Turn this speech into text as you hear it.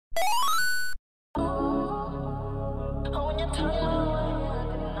The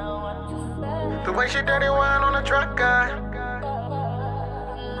way she dirty wine on the truck guy.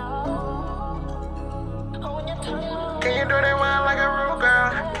 Can you dirty wine like a real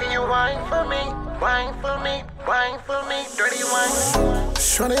girl? Can you wine for me? Wine for me, wine for me, dirty wine.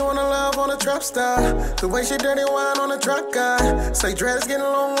 Shorty wanna love on a trap star. The way she dirty wine on the truck guy. Say dress getting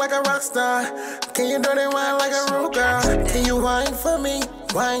long like a rock star. Can you dirty wine like a real girl? Can you wine for me?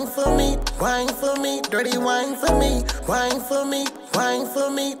 Wine for me, wine for me, dirty wine for me, wine for me, wine for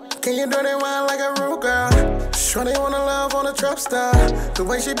me. Can you dirty wine like a real girl? Shorty wanna love on a trap star. The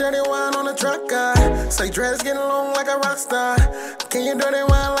way she dirty wine on a truck guy. Say dress getting long like a rock star. Can you dirty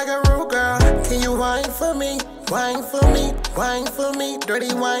wine like a real girl? Can you wine for me? Wine for me, wine for me,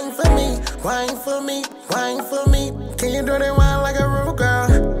 dirty wine for me, wine for me, wine for me. Can you dirty wine like a real girl?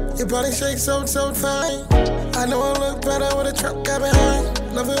 Your body shakes so fine. I know I look better with a truck car behind.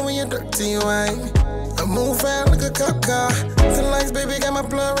 Love it when you're dirty wine. I move fast like a cop car. The lights, baby, got my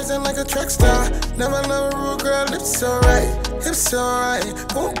blood racing like a track star. Never love a real girl, lips so right, hips so right,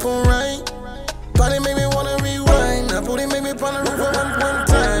 boom boom right. Body make me wanna rewind. Now booty make me wanna roof one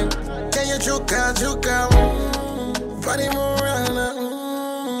time. Can you juke out, body move around now.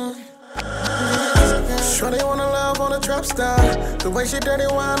 Shorty wanna love on a trap star. The way she dirty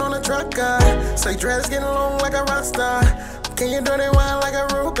wine on a truck guy. Say dress getting long like a rock star. Can you dirty wine like a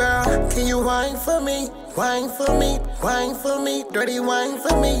real girl? Can you wine for me? Wine for me, wine for me, dirty wine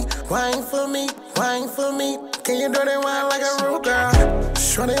for me, wine for me, wine for me. Can you dirty wine like a real girl?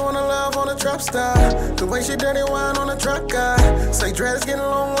 Shorty wanna love on a trap star. The way she dirty wine on a truck guy. Say dress getting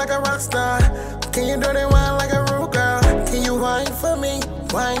long like a rock star. Can you dirty wine like a real girl? Can you wine for me?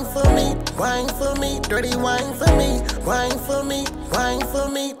 Wine for me, wine for me, dirty wine for me, wine for me, wine for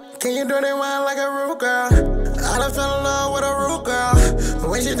me. Can you dirty wine like a real girl? I done fell in love with a real girl. The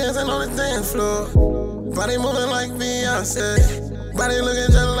way she dancing on the dance floor. Body moving like Beyonce. Body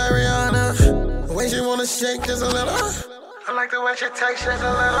looking just like Rihanna. The way she wanna shake just a little. I like the way she takes just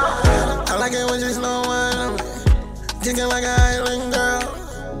a little. I like it when she slow wine. Kicking like an island girl.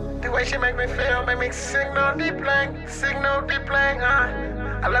 The way she make me feel, make me signal deep blank,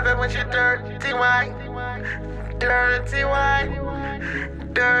 I love it when she dirty white, dirty white,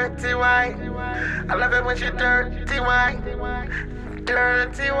 dirty white. I love it when she dirty white,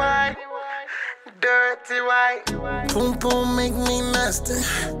 dirty white, dirty white. Boom boom make me nasty,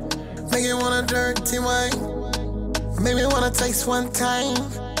 make me wanna dirty white, make me wanna taste one time,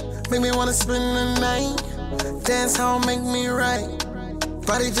 make me wanna spend the night. Dance hall make me right.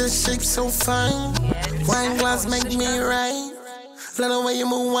 Body just shaped so fine. Wine glass make me right. Love the way you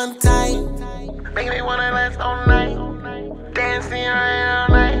move one time. Make me wanna last all night. Dancing right all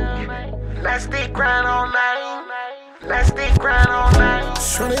night. Let's stick grind all night. Let's stick grind all night.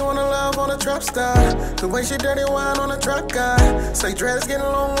 Shorty wanna love on a trap star. The way she dirty wine on a truck guy. Say dress getting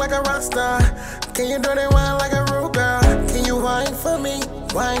long like a rock star. Can you dirty wine like a real girl? Can you wine for me?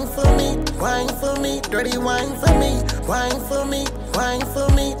 Wine for me, wine for me, dirty wine for me, wine for me, wine for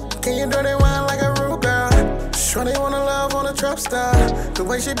me. Can you dirty wine like a real girl? Shorty wanna love on a trap star. The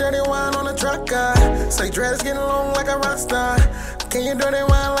way she dirty wine on a truck guy. Say dress getting long like a rock star. Can you dirty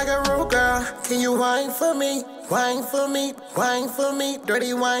wine like a real girl? Can you wine for me? Wine for me, wine for me,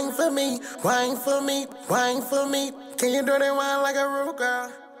 dirty wine for me, wine for me, wine for me. Can you dirty wine like a real girl?